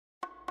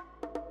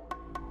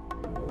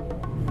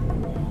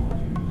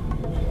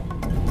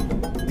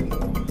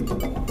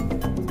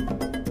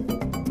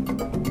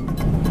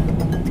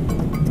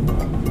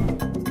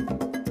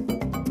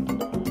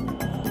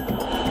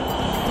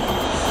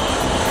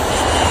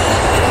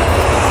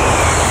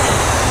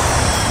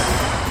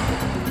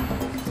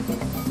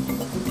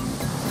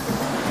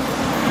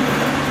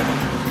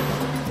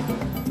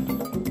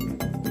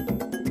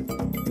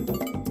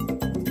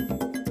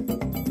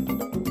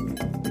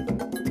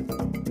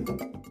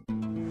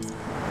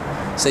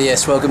So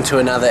yes, welcome to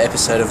another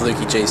episode of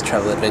Lukey G's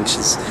Travel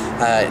Adventures.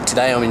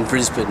 Today I'm in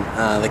Brisbane,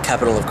 the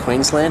capital of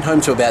Queensland,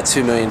 home to about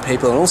 2 million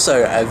people, and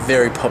also a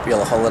very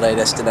popular holiday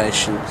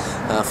destination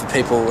for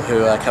people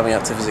who are coming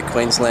up to visit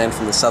Queensland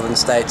from the southern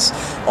states,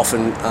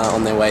 often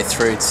on their way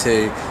through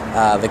to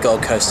the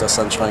Gold Coast or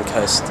Sunshine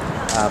Coast,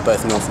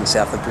 both north and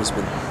south of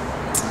Brisbane.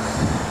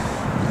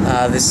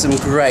 There's some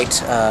great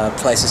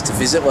places to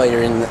visit while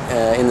you're in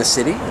the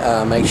city.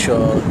 Make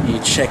sure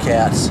you check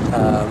out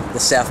the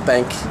South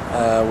Bank,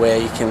 where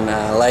you can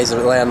laser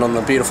around on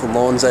the beautiful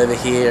lawns over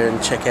here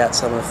and check out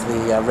some of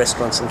the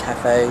restaurants and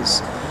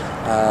cafes.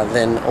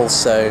 Then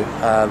also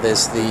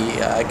there's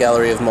the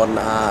Gallery of Modern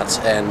Art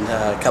and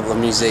a couple of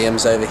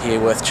museums over here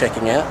worth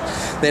checking out.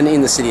 Then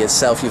in the city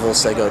itself you've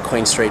also got a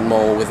Queen Street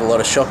Mall with a lot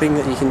of shopping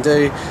that you can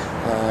do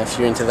if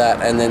you're into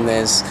that, and then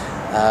there's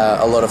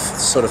a lot of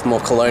sort of more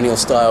colonial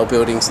style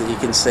buildings that you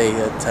can see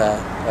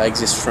that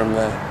exist from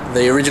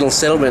the original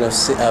settlement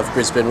of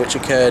Brisbane, which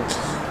occurred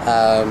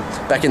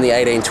back in the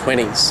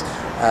 1820s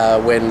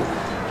when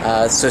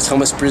Sir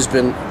Thomas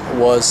Brisbane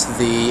was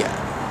the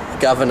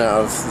governor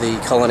of the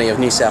colony of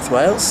New South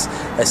Wales.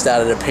 They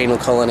started a penal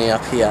colony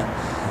up here,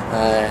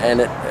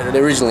 and it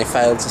originally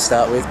failed to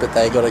start with, but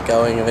they got it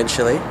going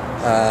eventually,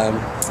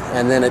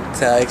 and then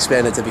it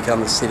expanded to become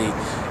the city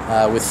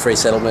with free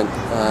settlement,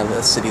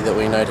 the city that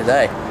we know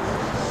today.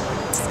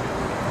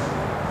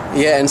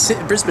 Yeah,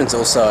 and Brisbane's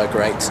also a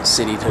great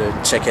city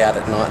to check out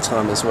at night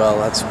time as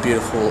well. It's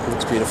beautiful, it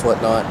looks beautiful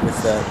at night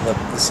with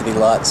the city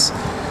lights.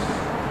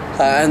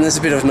 And there's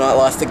a bit of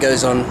nightlife that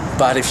goes on,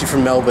 but if you're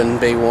from Melbourne,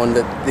 be warned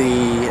that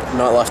the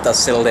nightlife does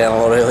settle down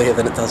a lot earlier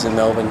than it does in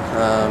Melbourne,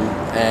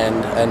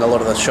 and a lot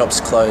of the shops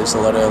close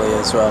a lot earlier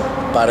as well.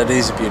 But it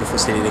is a beautiful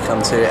city to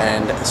come to,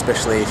 and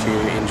especially if you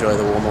enjoy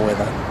the warmer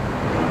weather.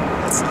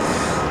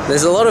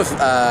 There's a lot of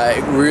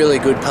really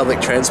good public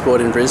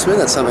transport in Brisbane.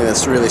 That's something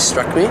that's really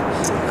struck me.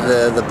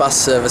 The bus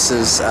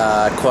services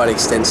are quite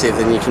extensive,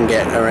 and you can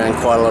get around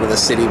quite a lot of the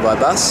city by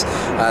bus.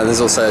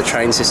 There's also a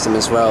train system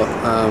as well.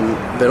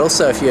 But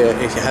also, if you're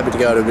happy to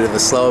go at a bit of a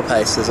slower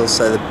pace, there's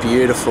also the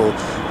beautiful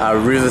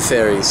river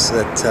ferries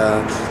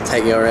that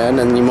take you around,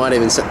 and you might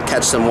even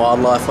catch some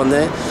wildlife on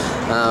there.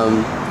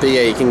 But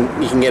yeah, you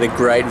can get a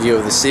great view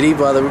of the city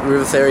by the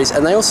river ferries,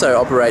 and they also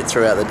operate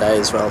throughout the day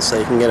as well, so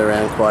you can get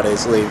around quite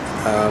easily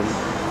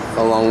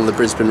along the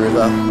Brisbane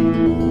River.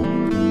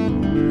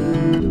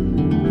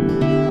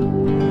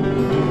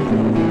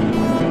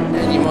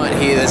 And you might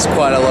hear there's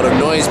quite a lot of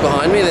noise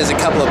behind me. There's a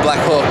couple of Black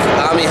Hawk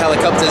Army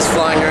helicopters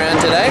flying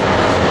around today,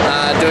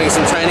 doing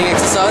some training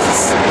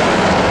exercises.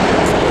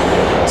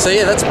 So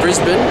yeah, that's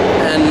Brisbane,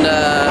 and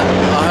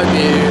I hope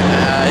you're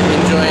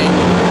enjoying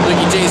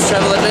Lukey G's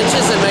Travel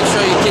Adventures, and make sure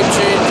you keep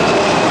tuned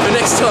for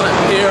next time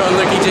here on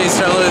Lukey G's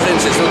Travel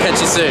Adventures. We'll catch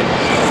you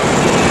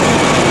soon.